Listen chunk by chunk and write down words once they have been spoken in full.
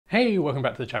Hey, welcome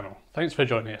back to the channel. Thanks for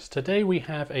joining us. Today we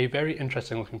have a very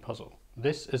interesting looking puzzle.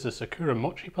 This is a Sakura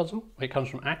Mochi puzzle. It comes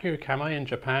from Akio Kamei in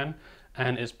Japan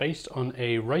and is based on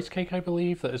a rice cake, I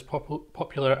believe, that is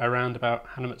popular around about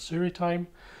Hanamatsuri time.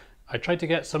 I tried to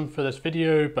get some for this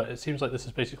video, but it seems like this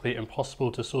is basically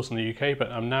impossible to source in the UK, but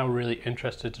I'm now really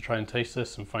interested to try and taste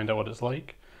this and find out what it's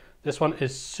like. This one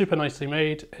is super nicely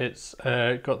made. It's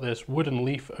got this wooden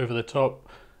leaf over the top,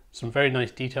 some very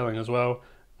nice detailing as well.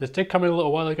 This did come in a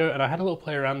little while ago and I had a little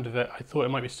play around with it. I thought it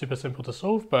might be super simple to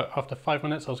solve, but after 5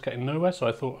 minutes I was getting nowhere, so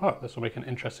I thought, oh, this will make an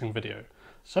interesting video.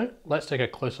 So let's take a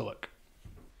closer look.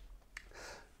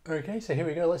 Okay, so here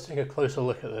we go. Let's take a closer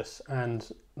look at this,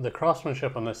 and the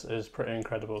craftsmanship on this is pretty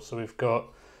incredible. So we've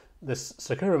got this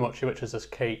Sakura Mochi, which is this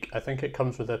cake. I think it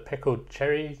comes with a pickled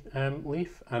cherry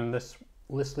leaf, and this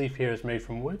leaf here is made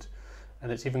from wood,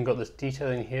 and it's even got this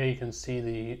detailing here. You can see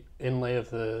the inlay of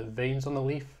the veins on the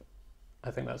leaf. I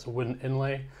think that's a wooden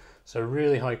inlay, so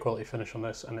really high quality finish on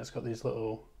this, and it's got these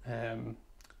little,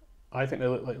 I think they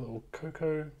look like little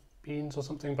cocoa beans or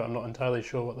something, but I'm not entirely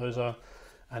sure what those are.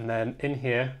 And then in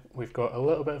here, we've got a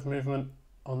little bit of movement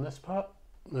on this part.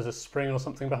 There's a spring or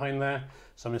something behind there,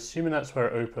 so I'm assuming that's where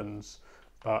it opens,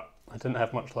 but I didn't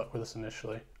have much luck with this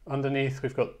initially. Underneath,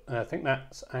 we've got, I think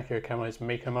that's Akio Kamei's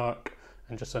maker mark,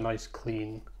 and just a nice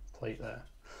clean plate there.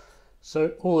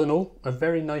 So all in all, a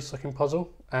very nice looking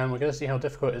puzzle, and we're going to see how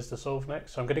difficult it is to solve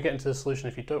next. So I'm going to get into the solution.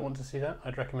 If you don't want to see that,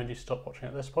 I'd recommend you stop watching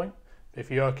at this point. But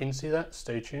if you are keen to see that,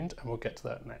 stay tuned and we'll get to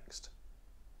that next.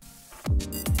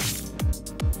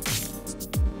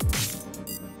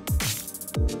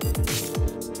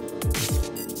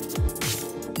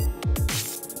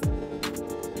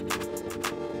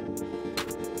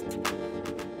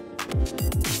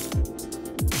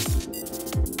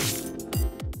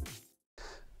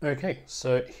 Okay,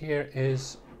 so here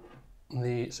is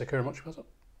the Sakura Mochi puzzle.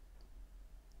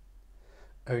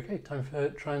 Okay, time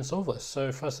to try and solve this.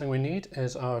 So first thing we need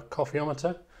is our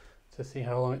coffeeometer to see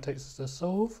how long it takes us to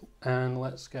solve, and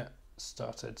let's get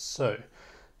started. So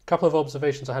a couple of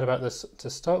observations I had about this to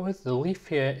start with. The leaf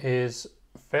here is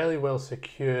fairly well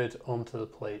secured onto the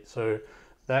plate, so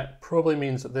that probably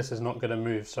means that this is not going to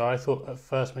move. So I thought at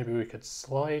first maybe we could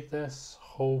slide this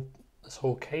whole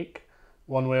cake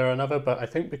one way or another, but I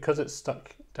think because it's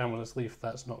stuck down with this leaf,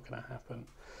 that's not going to happen.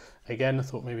 Again, I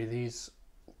thought maybe these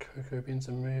cocoa beans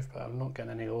would move, but I'm not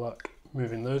getting any luck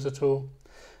moving those at all.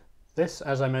 This,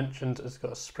 as I mentioned, has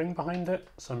got a spring behind it,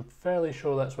 so I'm fairly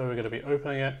sure that's where we're going to be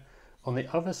opening it. On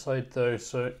the other side though,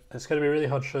 so it's going to be really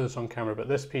hard to show this on camera, but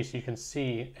this piece you can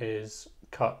see is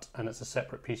cut and it's a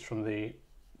separate piece from the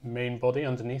main body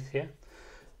underneath here.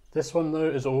 This one though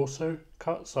is also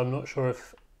cut, so I'm not sure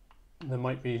if there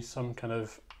might be some kind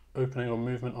of opening or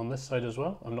movement on this side as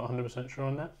well. I'm not 100% sure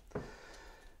on that.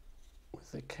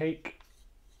 With the cake,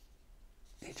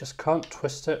 you just can't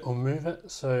twist it or move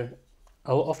it. So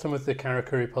often with the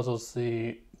karakuri puzzles,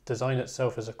 the design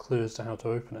itself is a clue as to how to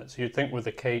open it. So you'd think with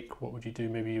the cake, what would you do?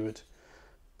 Maybe you would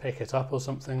pick it up or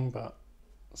something, but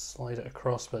slide it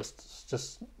across, but it's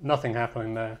just nothing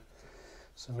happening there.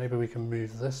 So maybe we can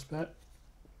move this bit,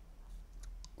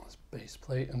 this base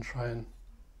plate, and try and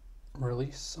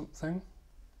release something.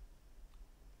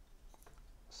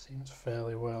 Seems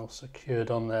fairly well secured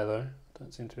on there though.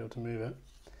 Don't seem to be able to move it.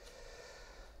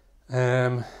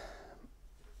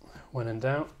 When in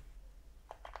doubt,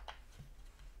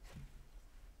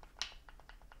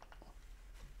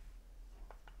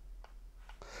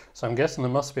 so I'm guessing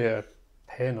there must be a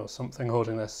pin or something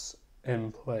holding this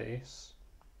in place.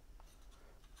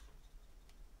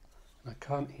 I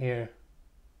can't hear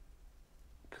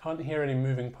any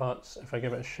moving parts if I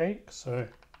give it a shake, so I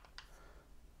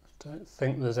don't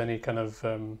think there's any kind of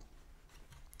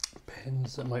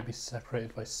pins that might be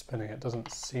separated by spinning. It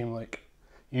doesn't seem like,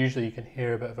 usually you can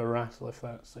hear a bit of a rattle if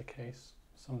that's the case.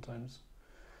 Sometimes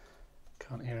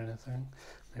can't hear anything.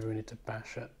 Maybe we need to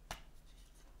bash it,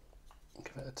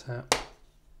 give it a tap.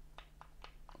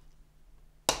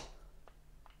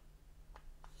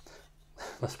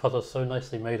 This puzzle's so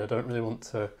nicely made, I don't really want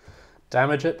to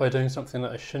damage it by doing something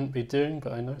that I shouldn't be doing,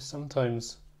 but I know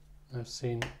sometimes I've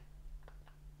seen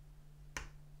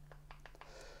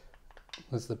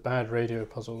there's the bad radio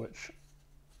puzzle which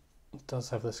does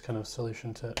have this kind of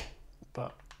solution to it,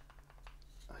 but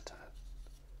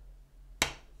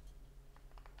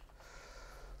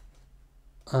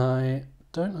I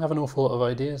don't have an awful lot of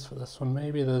ideas for this one.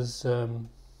 Maybe there's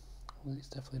these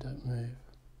definitely don't move.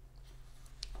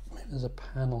 Maybe there's a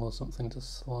panel or something to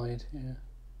slide here.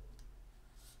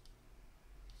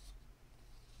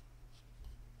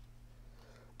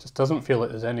 Just doesn't feel like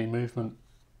there's any movement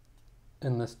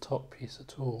in this top piece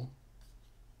at all.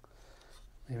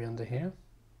 Maybe under here.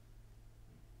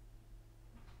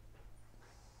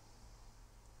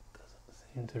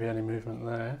 Doesn't seem to be any movement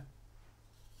there.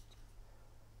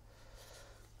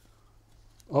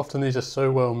 Often these are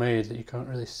so well made that you can't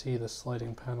really see the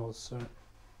sliding panels, so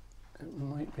it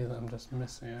might be that I'm just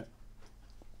missing it.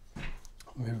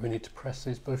 Maybe we need to press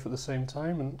these both at the same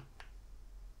time and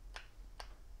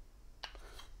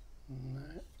no.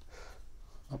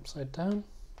 Upside down.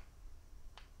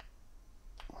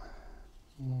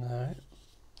 No.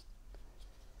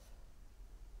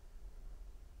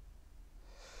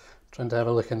 Trying to have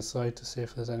a look inside to see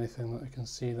if there's anything that I can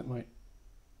see that might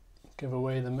give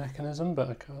away the mechanism, but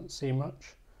I can't see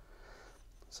much.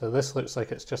 So this looks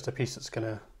like it's just a piece that's going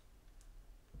to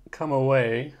come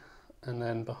away, and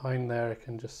then behind there I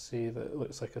can just see that it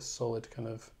looks like a solid kind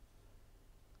of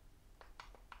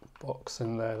box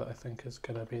in there that I think is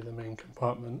going to be the main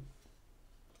compartment.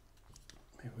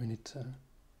 Maybe we need to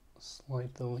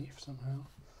slide the leaf somehow.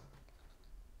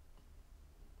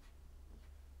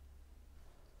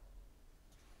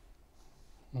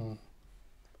 I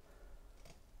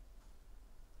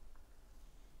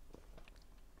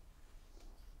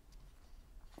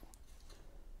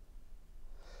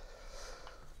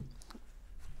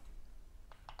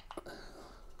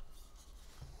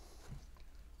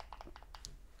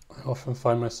often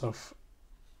find myself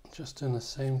just doing the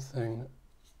same thing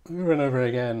over and over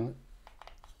again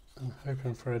and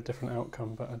hoping for a different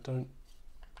outcome, but I don't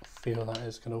feel that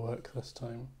is going to work this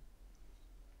time.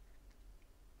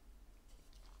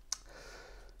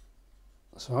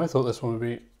 So I thought this one would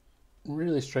be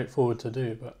really straightforward to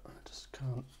do, but I just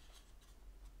can't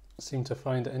seem to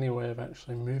find any way of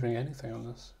actually moving anything on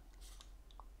this.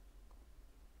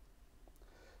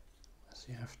 So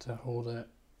you have to hold it.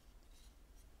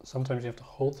 Sometimes you have to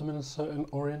hold them in a certain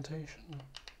orientation.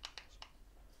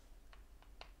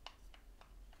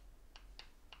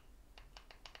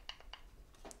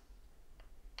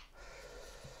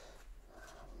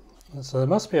 So there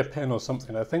must be a pin or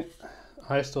something.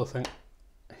 I still think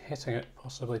hitting it,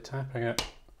 possibly tapping it,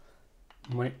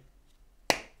 might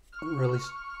release.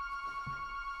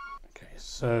 Okay,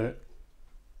 so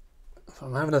if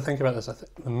I'm having to think about this, I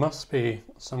think there must be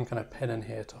some kind of pin in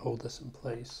here to hold this in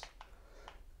place.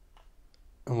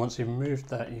 And once you've moved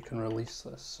that, you can release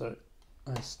this. So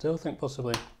I still think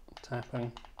possibly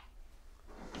tapping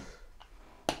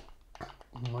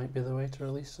might be the way to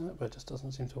release it, but it just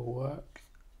doesn't seem to work.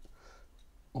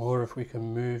 Or if we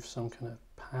can move some kind of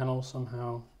panel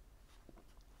somehow.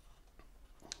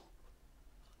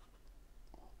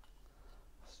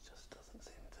 This just doesn't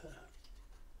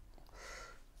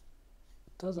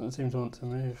seem to want to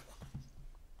move.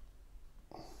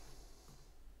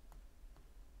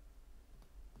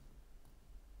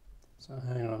 So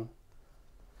hang on,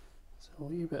 it's a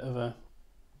wee bit of a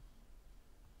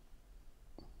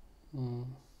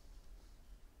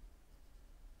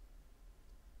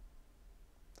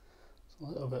it's a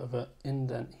little bit of an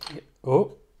indent here.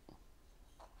 Oh,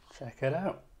 check it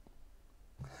out.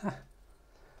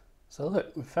 So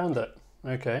look, we found it.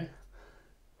 Okay,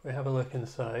 if we have a look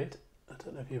inside, I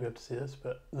don't know if you'll be able to see this,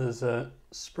 but there's a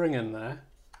spring in there.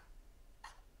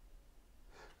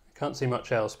 Can't see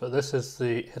much else, but this is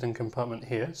the hidden compartment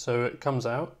here. So it comes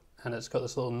out and it's got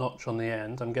this little notch on the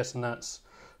end. I'm guessing that's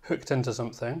hooked into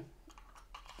something.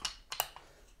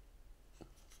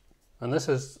 And this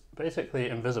is basically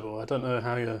invisible. I don't know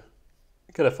how you're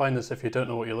going to find this if you don't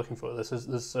know what you're looking for. This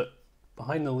is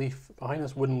behind the leaf, behind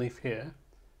this wooden leaf here,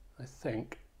 I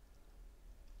think.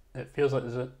 It feels like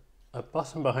there's a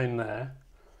button behind there.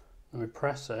 And we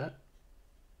press it.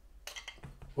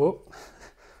 Oh,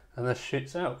 and this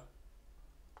shoots out.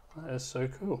 That is so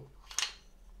cool.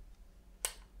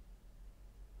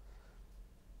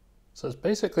 So it's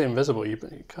basically invisible. You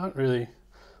can't really,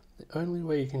 the only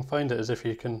way you can find it is if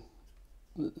you can,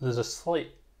 there's a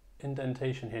slight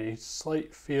indentation here. You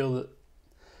feel that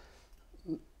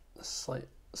a slight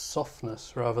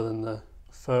softness rather than the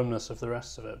firmness of the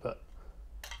rest of it, but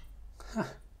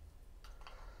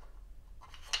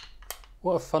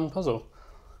what a fun puzzle.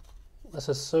 This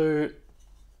is so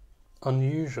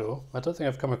unusual. I don't think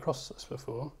I've come across this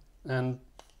before, and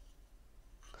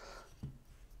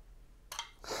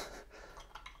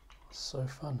so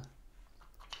fun.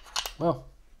 Well,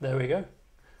 there we go.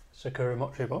 Sakura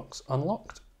Mochi box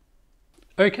unlocked.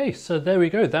 Okay, so there we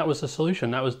go. That was the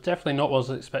solution. That was definitely not what I was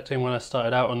expecting when I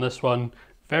started out on this one.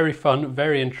 Very fun,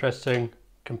 very interesting,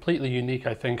 completely unique,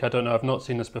 I think. I don't know, I've not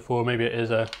seen this before. Maybe it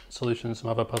is a solution to some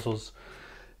other puzzles.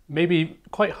 Maybe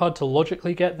quite hard to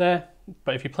logically get there,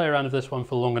 but if you play around with this one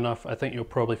for long enough, I think you'll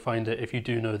probably find it if you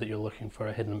do know that you're looking for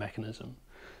a hidden mechanism.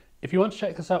 If you want to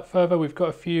check this out further, we've got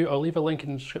a few. I'll leave a link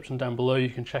in the description down below. You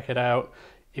can check it out.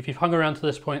 If you've hung around to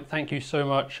this point, thank you so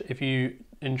much. If you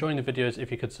enjoying the videos,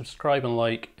 if you could subscribe and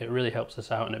like, it really helps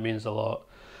us out and it means a lot.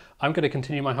 I'm going to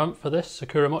continue my hunt for this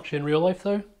Sakura Mochi in real life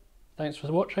though. Thanks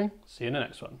for watching. See you in the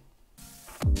next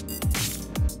one.